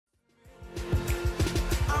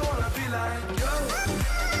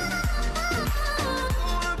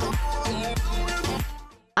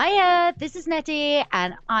Hiya, this is Nettie,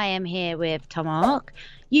 and I am here with Tomahawk.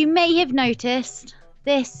 You may have noticed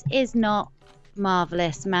this is not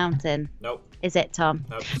Marvelous Mountain. Nope. Is it, Tom?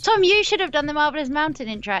 Nope. Tom, you should have done the Marvelous Mountain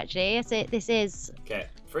intro, actually. This is... Okay,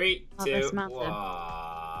 3, Marvelous 2, Mountain. 1.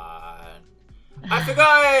 I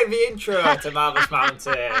forgot the intro to Marvelous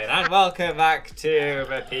Mountain, and welcome back to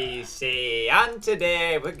the PC. And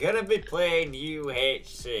today we're gonna be playing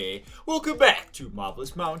UHC. Welcome back to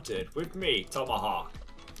Marvelous Mountain with me, Tomahawk.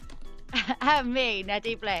 And me,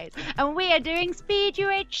 Nettie Blaze. And we are doing Speed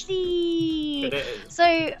UHC. It is.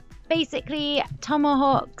 So, basically,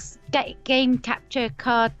 Tomahawk's game capture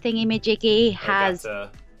card thingy-majiggy has...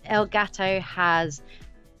 El Gato has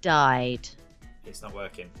died. It's not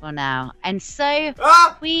working. For now. And so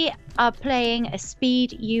we are playing a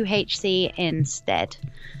Speed UHC instead.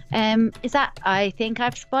 Is that... I think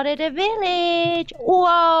I've spotted a village.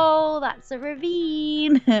 Whoa, that's a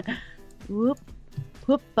ravine. Whoop.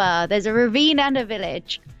 Whoopa. There's a ravine and a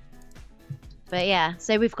village. But yeah,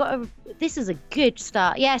 so we've got a... This is a good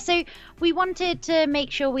start. Yeah, so we wanted to make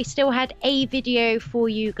sure we still had a video for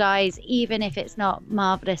you guys, even if it's not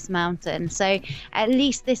Marvelous Mountain. So at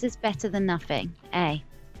least this is better than nothing, eh?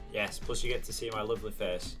 Yes, plus you get to see my lovely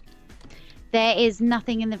face. There is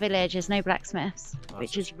nothing in the village. There's no blacksmiths,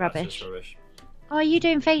 which is rubbish. That's just rubbish. Oh, are you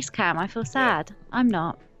doing face cam? I feel sad. Yeah. I'm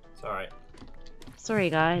not. It's alright. Sorry,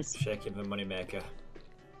 guys. Shaking the moneymaker.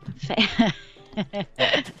 Right,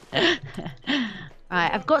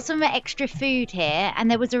 I've got some extra food here, and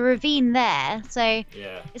there was a ravine there, so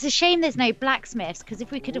yeah. It's a shame there's no blacksmiths, because if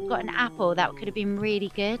we could have got an apple, that could have been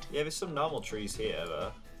really good. Yeah, there's some normal trees here,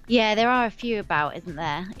 though. Yeah, there are a few about, isn't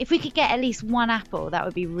there? If we could get at least one apple, that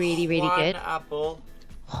would be really, really good. One apple.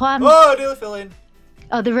 One. Oh, nearly fell in.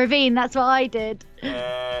 Oh, the ravine, that's what I did.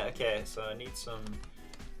 Okay, so I need some...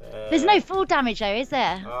 There's no fall damage, though, is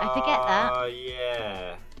there? I forget that. Oh,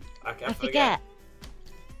 yeah. I forget.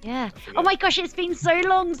 Yeah. Oh my gosh, it's been so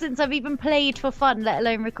long since I've even played for fun, let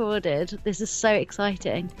alone recorded. This is so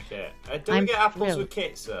exciting. Okay. Do we get apples with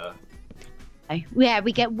kits, though? Oh, yeah,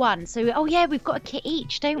 we get one. So, oh yeah, we've got a kit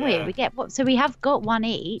each, don't we? We get what? So we have got one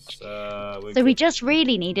each. So we just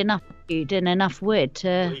really need enough food and enough wood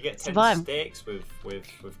to you get 10 survive. Steaks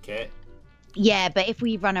with kit. Yeah, but if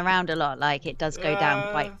we run around a lot, like it does go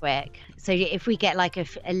down quite quick. So if we get like a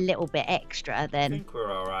little bit extra, then I think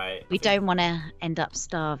we're all right. We don't want to end up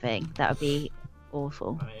starving. That would be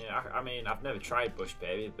awful. I mean, I've never tried bush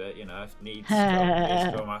baby, but you know, if needs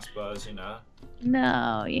come, I suppose, you know.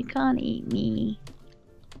 No, you can't eat me.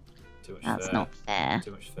 Too much That's fair. not fair.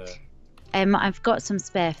 Too much fair. I've got some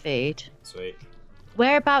spare food. Sweet.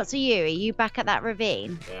 Whereabouts are you? Are you back at that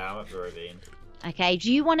ravine? Yeah, I'm at the ravine. Okay,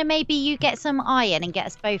 do you want to maybe you get some iron and get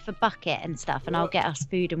us both a bucket and stuff, and I'll get us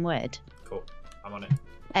food and wood? Cool, I'm on it.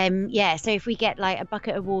 Yeah, so if we get like a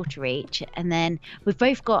bucket of water each, and then we've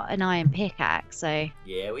both got an iron pickaxe, so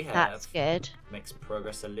yeah, we have. That's good. Makes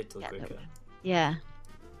progress a little quicker. Yeah.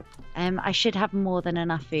 I should have more than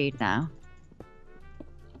enough food now.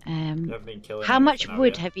 You haven't been killing how much anything,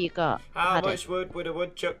 wood have you got? How much wood? With a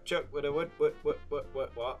wood chuck with a wood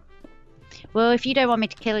what? Well, if you don't want me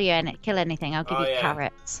to kill you and kill anything, I'll give you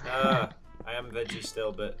carrots. I am veggie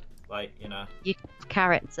still, but like, you know. You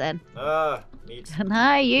carrots then. Meat.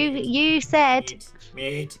 No, you said.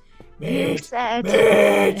 Meat. You said.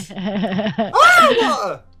 Meat.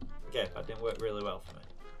 Water. Okay, that didn't work really well for me.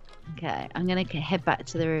 Okay, I'm gonna head back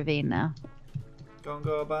to the ravine now.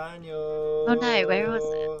 Congo Banyo. Oh no, where was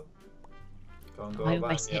it? Congo I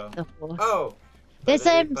almost Banyo. hit the horse. Oh. There's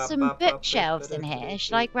some bookshelves in here.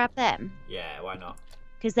 Should I grab them? Yeah, why not?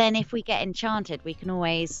 Because then if we get enchanted, we can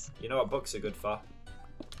always... You know what books are good for?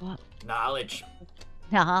 What? Knowledge.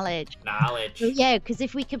 Knowledge. Knowledge. Well, yeah, because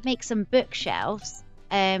if we could make some bookshelves,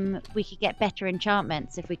 we could get better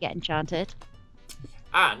enchantments if we get enchanted.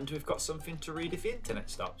 And we've got something to read if the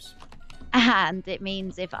internet stops. And it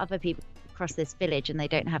means if other people cross this village and they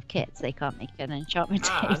don't have kits, they can't make an enchantment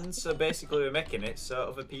table. And so basically we're making it so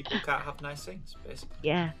other people can't have nice things, basically.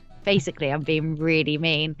 Yeah, basically I'm being really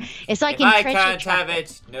mean. It's like if in I Treasure can't Trackers. have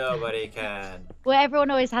it, nobody can. Well, everyone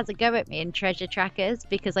always has a go at me in Treasure Trackers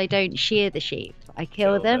because I don't shear the sheep. I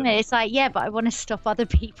kill them, and it's like, yeah, but I want to stop other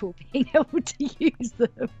people being able to use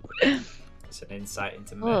them. It's an insight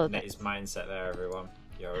into Nettie's mindset there, everyone.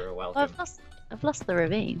 You're welcome. Well, I've lost the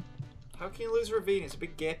ravine. How can you lose a ravine? It's a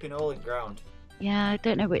big gaping hole in ground. Yeah, I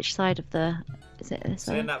don't know which side of the... Is it this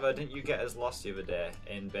Saying side? that, though, didn't you get us lost the other day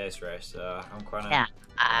in base race? So I'm quite... Yeah,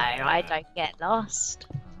 I don't get lost.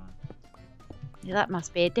 Yeah, that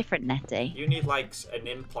must be a different Nettie. You need like an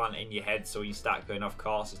implant in your head so you start going off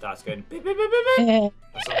course, it starts going beep, beep, beep, beep, beep, or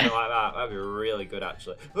something like that. That'd be really good,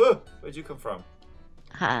 actually. Oh, where'd you come from?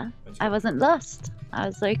 Huh? I wasn't lost. I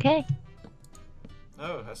was okay.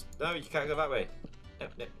 No, no, you can't go that way. No,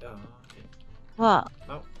 no, oh, okay. What?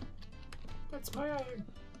 No. That's my iron.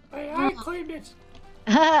 I claimed it.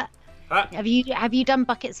 Huh? Have you done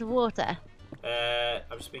buckets of water?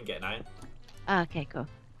 I've just been getting iron. Oh, okay, cool.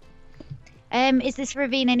 Is this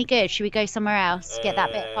ravine any good? Should we go somewhere else? Get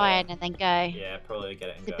that bit of iron and then go? Yeah, probably get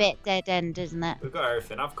it and it's go. A bit dead end, isn't it? We've got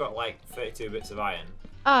everything. I've got like 32 bits of iron.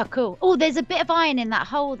 Oh, cool. Oh, there's a bit of iron in that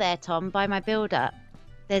hole there, Tom, by my build-up.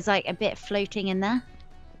 There's like a bit floating in there.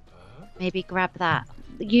 Maybe grab that.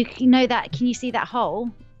 You know that? Can you see that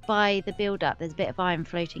hole by the build-up? There's a bit of iron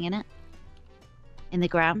floating in it. In the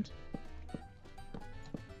ground.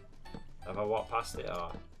 Have I walked past it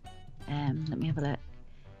or? Let me have a look.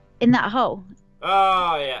 In that hole.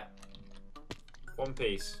 Oh yeah. One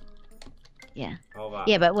piece. Yeah. All that.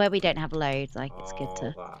 Yeah, but where we don't have loads, like it's good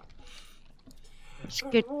to. That. It's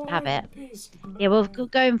good to have it. Yeah, we'll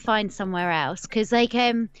go and find somewhere else because like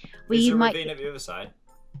we might. Ravine at the other side.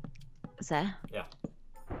 Is there? Yeah.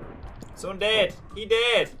 Someone dead. He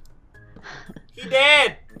dead. He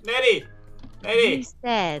dead. Nettie. Nettie. Who's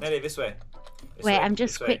dead? Nettie, this way. Wait, I'm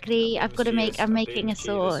just quickly. I've got to make. I'm making a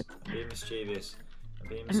sword. Being mischievous.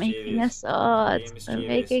 I'm making a sword. I'm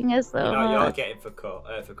making a sword. You know what you're getting for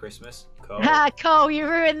Christmas? Coal. Ah, Cole, you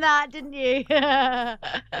ruined that, didn't you? Right,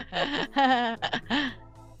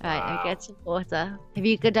 I'll get some water. Have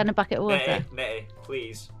you done a bucket of water? Nettie,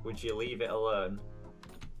 please, would you leave it alone?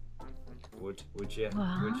 Would you?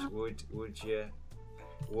 What? Would you?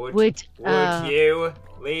 Would you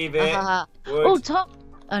leave it? Oh, top.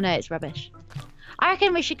 Oh no, it's rubbish. I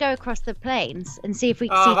reckon we should go across the plains and see if we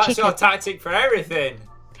can see that's chickens. your tactic for everything.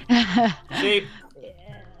 Sheep.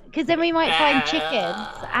 Because then we might find chickens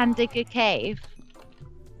and a good cave.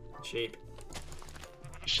 Sheep.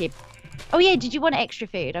 Sheep. Oh yeah, did you want extra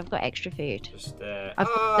food? I've got extra food. Just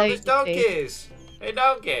there's donkeys. Hey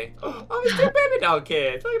donkey. Oh, there's two baby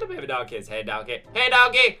donkeys. Look at the baby donkeys. Hey donkey. Hey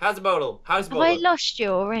donkey. How's the model? How's the model? Have I lost you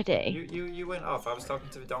already? You went off. I was talking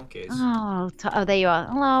to the donkeys. Oh, there you are.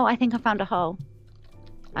 Hello, I think I found a hole.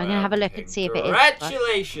 I'm going to have a look and see if it is.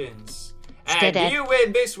 Congratulations! And you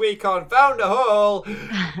win this week on Found a Hole.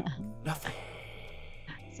 Nothing.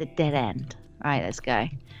 It's a dead end. Right, let's go.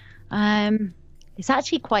 It's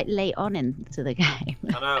actually quite late on into the game.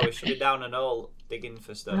 I know, we should be down an hole digging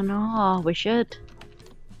for stuff. I know, we should.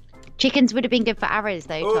 Chickens would have been good for arrows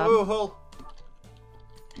though, Tom. Oh, hole.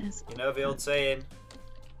 Yes. You know the old saying?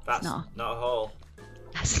 That's not a hole.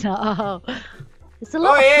 That's not a hole. There's a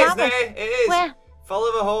lot of it is flowers. there. It is. Where?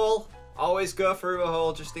 Follow the hole. Always go through the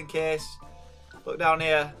hole just in case. Look down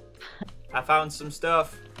here. I found some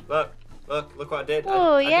stuff. Look what I did.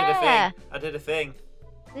 Oh, I did a thing.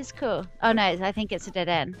 This is cool. Oh no, I think it's a dead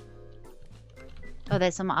end. Oh,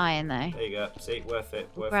 there's some iron though. There you go. See, worth it.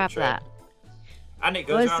 Grab that. And it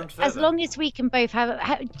goes around further. As long as we can both have.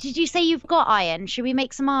 Did you say you've got iron? Should we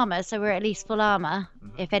make some armor so we're at least full armor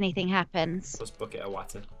if anything happens? Plus bucket of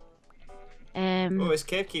water. Oh, this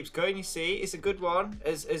cave keeps going. You see, it's a good one,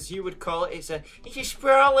 as you would call it. It's a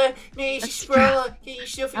sprawler. No, it's a sprawler. Get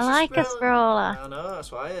yourself. I like a sprawler. I know.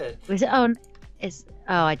 That's what I heard. Was it on? Oh,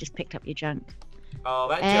 I just picked up your junk. Oh,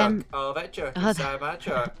 that junk. Oh, that junk inside my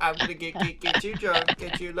trunk. I'm gonna get you drunk.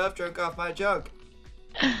 Get you love drunk off my junk.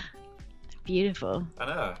 Beautiful. I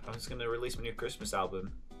know. I'm just gonna release my new Christmas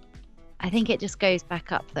album. I think it just goes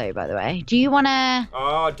back up though, by the way. Do you want to...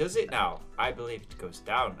 Oh, does it now? I believe it goes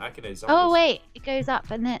down. I can zombies. Oh, wait. It goes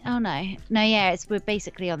up and then... Oh, no. No, yeah, we're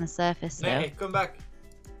basically on the surface still. Hey, come back.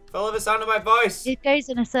 Follow the sound of my voice. It goes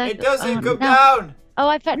in a circle. It doesn't come down. Oh,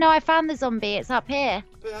 I found the zombie. It's up here.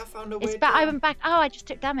 But I found a way down. I went back. Oh, I just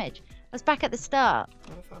took damage. I was back at the start.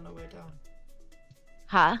 Oh, I found a way down.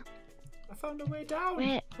 Huh? I found a way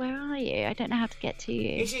down. Where are you? I don't know how to get to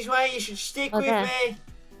you. This is why you should stick with me.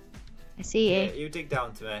 I see you. Yeah, you dig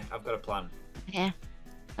down to me. I've got a plan. Yeah.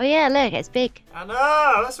 Oh yeah, look, it's big. I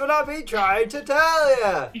know. That's what I've been trying to tell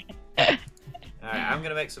you. Alright, I'm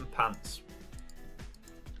gonna make some pants.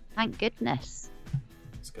 Thank goodness.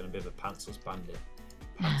 It's gonna be the pantsless bandit.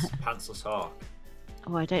 Pantsless hawk.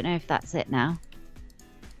 Oh, I don't know if that's it now.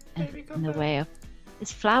 Baby, in the way of.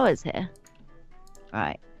 There's flowers here.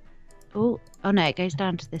 Right. Oh no, it goes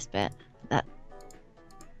down to this bit.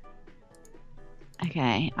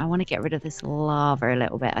 Okay, I want to get rid of this lava a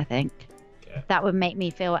little bit, I think. Okay. That would make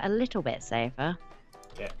me feel a little bit safer.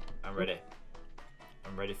 Okay, I'm ready.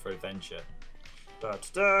 I'm ready for adventure. Lava.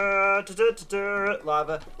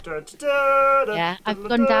 Yeah, I've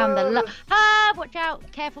gone down the lava. Ah, watch out.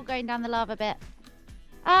 Careful going down the lava bit.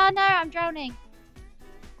 Ah, no, I'm drowning.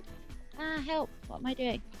 Ah, help. What am I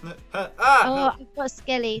doing? Oh, I've got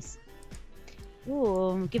skellies.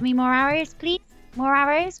 Ooh, give me more arrows, please. More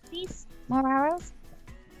arrows, please. More arrows.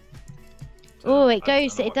 Oh, it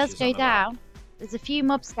does go down. There's a few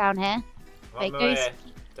mobs down here. But it goes.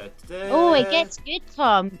 Oh, it gets good,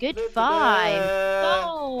 Tom. Good 5.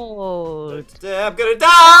 Gold. I'm gonna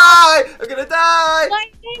die! I'm gonna die!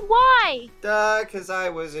 Why? Because I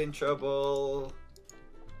was in trouble.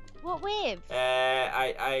 What with?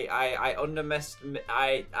 I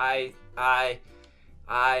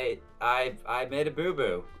made a boo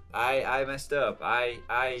boo. I messed up.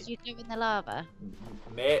 Did you go in the lava?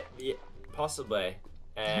 Yeah, possibly.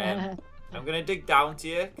 I'm gonna dig down to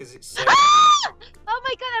you because it's safe. Oh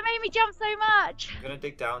my god, that made me jump so much. I'm gonna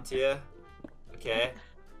dig down to you. Okay.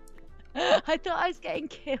 I thought I was getting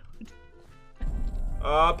killed.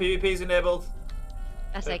 Oh, PvP's enabled.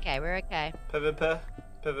 That's okay, we're okay. PvP.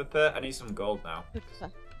 I need some gold now. I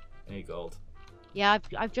need gold. Yeah,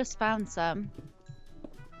 I've just found some.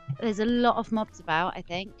 There's a lot of mobs about, I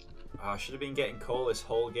think. Oh, I should have been getting coal this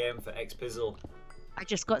whole game for Xpizzle. I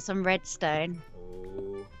just got some redstone.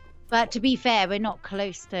 Oh. But to be fair, we're not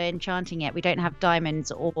close to enchanting it. We don't have diamonds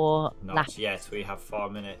or Not yet. We have 4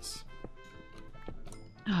 minutes.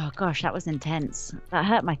 Oh gosh, that was intense. That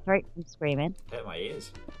hurt my throat from screaming. Hurt my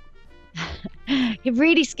ears. It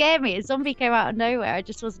really scared me. A zombie came out of nowhere. I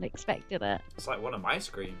just wasn't expecting it. It's like one of my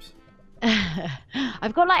screams.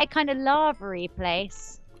 I've got like a kind of lava-y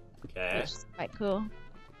place. Okay. Which is quite cool.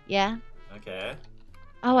 Yeah. Okay.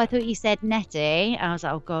 Oh, I thought you said Netty. I was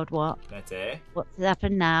like, oh god, what? Netty? What's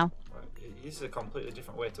happened now? This is a completely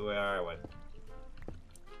different way to where I went.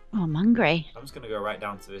 Oh, I'm hungry. I'm just going to go right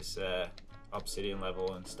down to this obsidian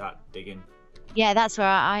level and start digging. Yeah, that's where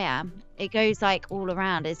I am. It goes like all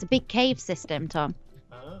around. It's a big cave system, Tom.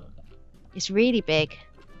 Oh. It's really big.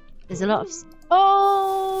 There's a lot of...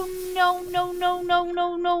 Oh, no.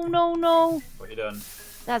 What you done?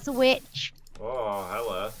 That's a witch. Oh,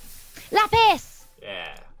 hello. Lapis!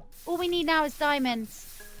 Yeah. All we need now is diamonds.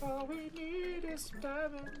 All we need is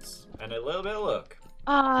diamonds. And a little bit of luck.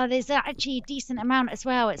 Oh, there's actually a decent amount as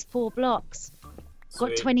well. It's 4 blocks.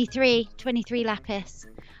 Got 23 lapis.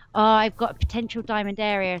 Oh, I've got a potential diamond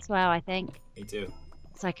area as well, I think. Me too.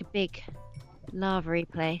 It's like a big lava-y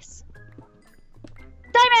place.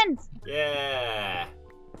 Diamonds! Yeah.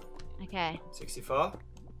 Okay. 64?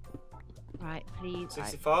 Right, please.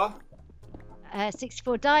 64?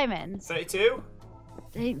 64 diamonds. 32?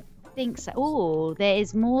 Don't think so. Oh, there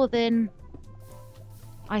is more than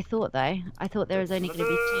I thought, though. I thought there was only going to be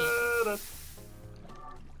 2.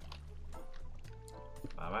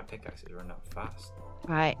 Oh, my pickaxe is running out fast.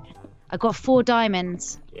 Right. I got 4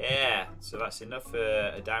 diamonds. Yeah, so that's enough for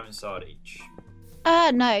a diamond sword each.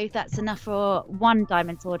 No, that's enough for 1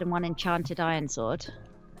 diamond sword and 1 enchanted iron sword.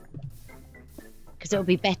 Because it'll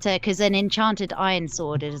be better, because an enchanted iron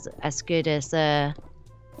sword is as good as a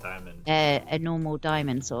normal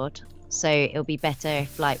diamond sword. So it'll be better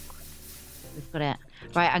if, like, we've got it.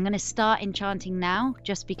 Right, I'm going to start enchanting now,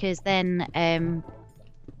 just because then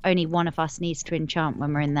only one of us needs to enchant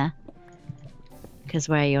when we're in there. Because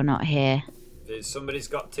where you're not here. Somebody's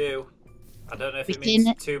got 2. I don't know if it means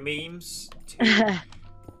 2 memes,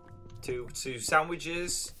 2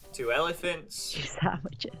 sandwiches, 2 elephants. 2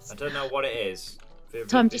 sandwiches. I don't know what it is.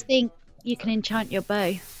 Tom, do you think you can enchant your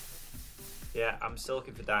bow? Yeah, I'm still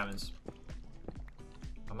looking for diamonds.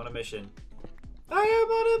 I'm on a mission. I am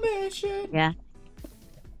on a mission. Yeah.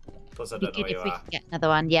 Plus, I don't know where you are. Can get another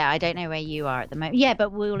one. Yeah, I don't know where you are at the moment. Yeah,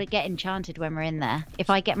 but will it get enchanted when we're in there? If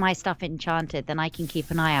I get my stuff enchanted, then I can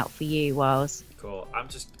keep an eye out for you, Wiles. Cool. I'm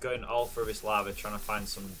just going all through this lava trying to find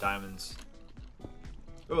some diamonds.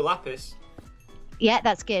 Oh, lapis. Yeah,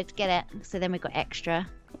 that's good. Get it. So then we've got extra.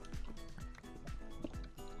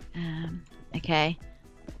 Okay.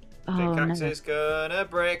 Oh, pickaxe is gonna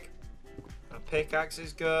break. My pickaxe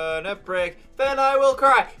is gonna break. Then I will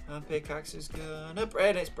cry. My pickaxe is gonna break.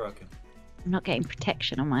 And it's broken. I'm not getting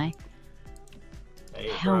protection on my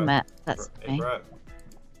helmet. That's okay. It broke.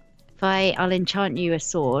 I'll enchant you a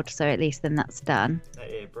sword, so at least then that's done.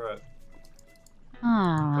 It broke.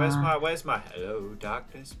 Ah. Where's my hello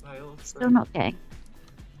darkness, my old friend? Still not getting.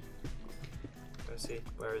 Let's see.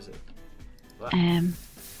 Where is it? What?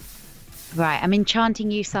 Right, I'm enchanting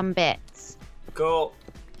you some bits. Cool.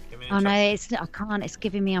 Oh no, I can't. It's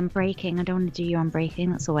giving me unbreaking. I don't want to do you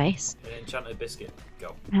unbreaking. That's a waste. An enchanted biscuit.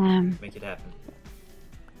 Go. Make it happen.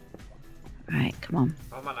 Right, come on.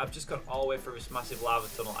 Oh man, I've just gone all the way through this massive lava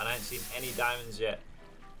tunnel and I haven't seen any diamonds yet.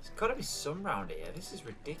 There's got to be some round here. This is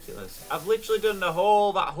ridiculous. I've literally done that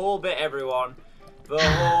whole bit, everyone. The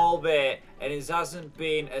whole bit, and it hasn't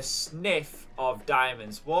been a sniff of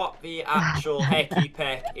diamonds. What the actual hecky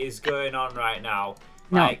peck is going on right now?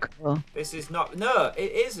 Not cool. This is not. No,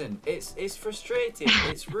 it isn't. It's frustrating.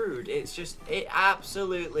 It's rude. It's just. It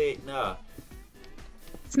absolutely no.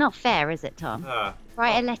 It's not fair, is it, Tom? No.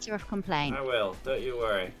 Write a letter of complaint. I will. Don't you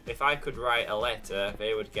worry. If I could write a letter,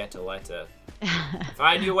 they would get a letter. If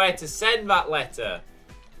I knew where to send that letter,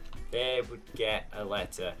 they would get a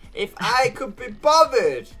letter. If I could be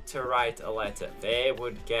bothered to write a letter, they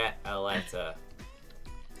would get a letter.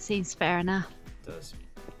 Seems fair enough. It does.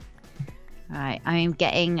 Right, I'm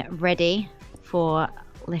getting ready for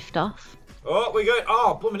liftoff. Oh, we're going.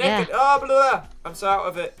 Oh, blooming naked. Oh, blah, blah. I'm so out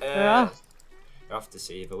of it. You have to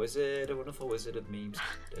see the wizard, a wonderful wizard of memes.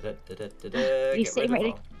 You sitting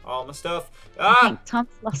ready? All my stuff. I think Tom's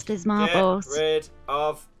lost his marbles. Get rid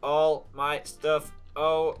of all my stuff.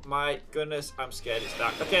 Oh my goodness, I'm scared it's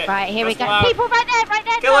dark. Okay. Right, here we go. People right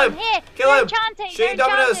there, Kill Tom. him. Here. Kill him. Enchanting. Shoot your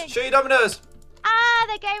dominoes. Shoot your dominoes. Ah,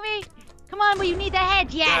 they gave me. Come on, well, you need the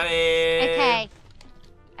head. Yes. Got him. Okay.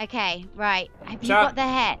 Okay, right. Have you got the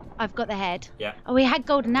head? I've got the head. Yeah. Oh, we had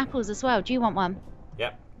golden apples as well. Do you want one?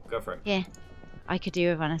 Yep, go for it. Yeah. I could do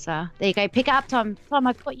with one as well. There you go. Pick it up, Tom. Tom,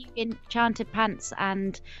 I've got you enchanted pants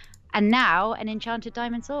and now an enchanted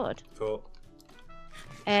diamond sword. Cool.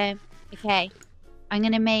 Okay. I'm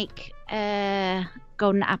gonna make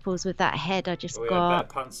golden apples with that head I just got. You have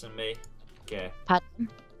better pants than me. Okay. Pardon?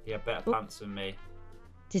 You have better pants than me.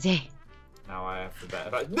 Did he? Now I have the better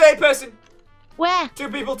pants. Hey, person! Where? Two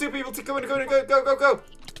people. Come on, go.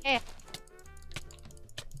 Here.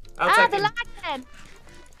 I'll take the him. lag then.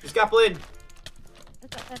 Just gapple in.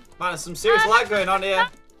 Man, there's some serious lag going on here.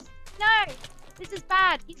 No, this is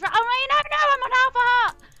bad. He's right. Oh no, I'm on half a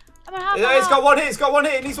heart. I'm on half a heart. He's got one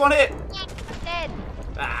hit. It needs one hit. Yeah, I'm dead.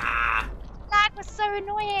 Ah. Lag was so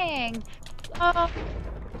annoying. Oh.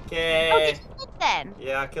 Okay. Oh, did you hit then?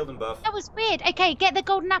 Yeah, I killed them both. That was weird. Okay, get the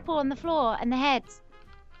golden apple on the floor and the heads.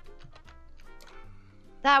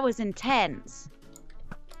 That was intense.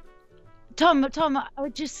 Tom, I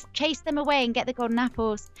would just chase them away and get the golden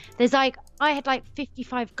apples. There's I had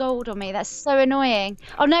 55 gold on me. That's so annoying.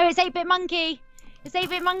 Oh no, it's 8-bit monkey. It's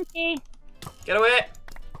 8-bit monkey. Get away.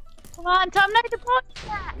 Come on, Tom. No, the board's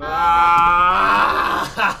there. Ah.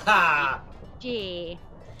 GG.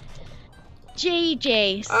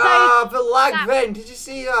 So the lag then. Did you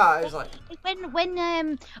see that? It was like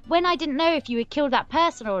when I didn't know if you had killed that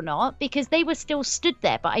person or not because they were still stood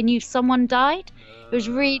there, but I knew someone died. It was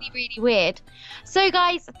really, really weird. So,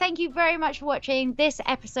 guys, thank you very much for watching this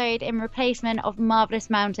episode in replacement of Marvelous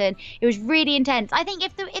Mountain. It was really intense. I think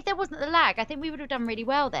if there wasn't the lag, I think we would have done really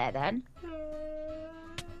well there then.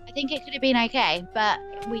 I think it could have been okay, but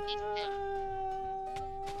we didn't.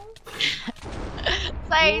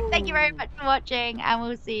 So, thank you very much for watching, and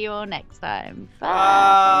we'll see you all next time. Bye.